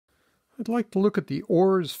I'd like to look at the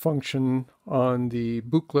ORS function on the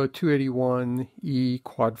Buchla 281E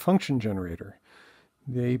quad function generator.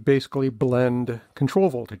 They basically blend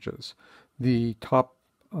control voltages. The top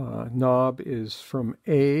knob is from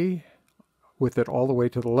A with it all the way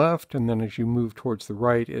to the left, and then as you move towards the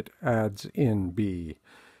right, it adds in B.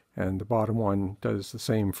 And the bottom one does the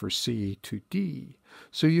same for C to D.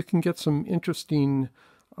 So you can get some interesting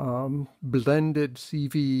blended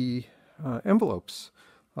CV envelopes.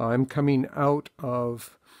 I'm coming out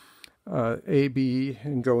of AB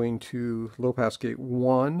and going to low pass gate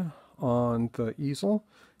 1 on the Easel,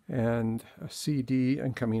 and CD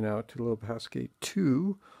and coming out to low pass gate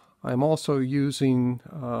 2. I'm also using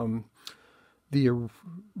the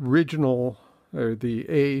original, or the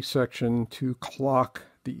A section, to clock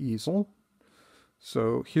the Easel.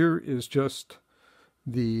 So here is just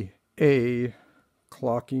the A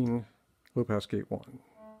clocking low pass gate 1.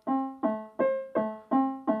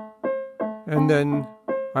 And then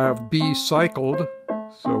I have B cycled,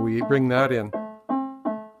 so we bring that in.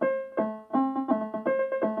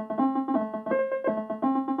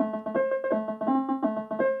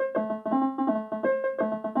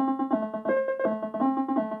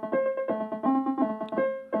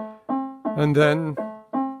 And then,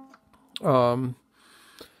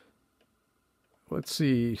 let's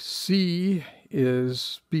see, C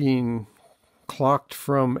is being clocked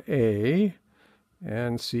from A,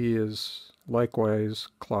 and C is likewise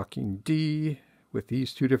clocking D with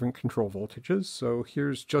these two different control voltages. So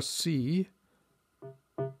here's just C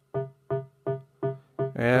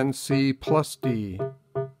and C plus D.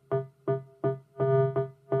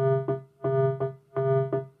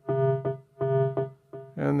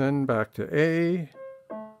 And then back to A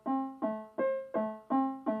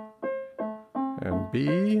and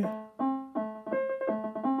B.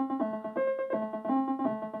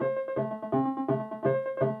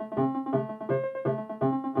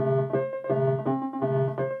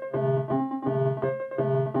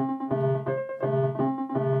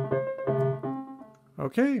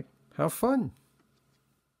 Okay, have fun.